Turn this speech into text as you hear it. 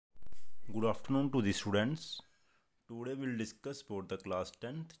Good afternoon to the students. Today we'll discuss about the class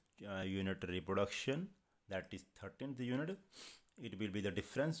 10th unit reproduction, that is 13th unit. It will be the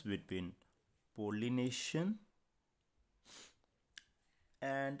difference between pollination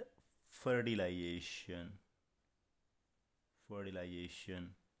and fertilization.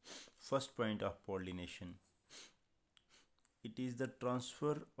 First point of pollination. It is the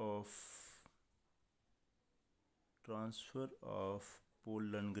transfer of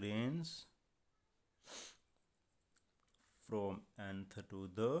pollen grains from anther to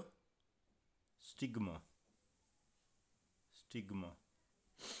the stigma.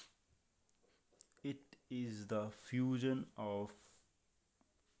 It is the fusion of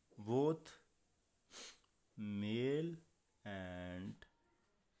both male and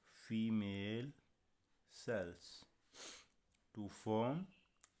female cells to form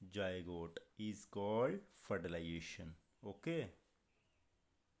zygote is called fertilization. Okay.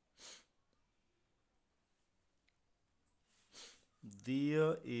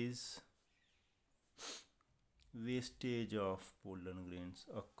 There is wastage of pollen grains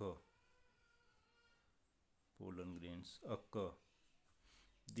occur.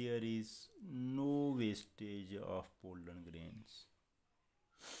 There is no wastage of pollen grains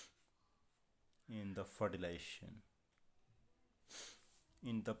in the fertilization.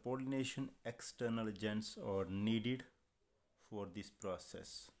 In the pollination, external agents are needed for this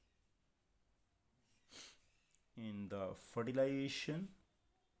process. In the fertilization,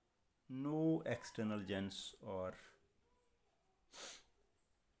 no external agents are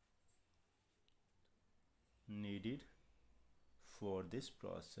needed for this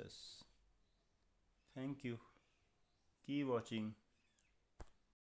process. Thank you. Keep watching.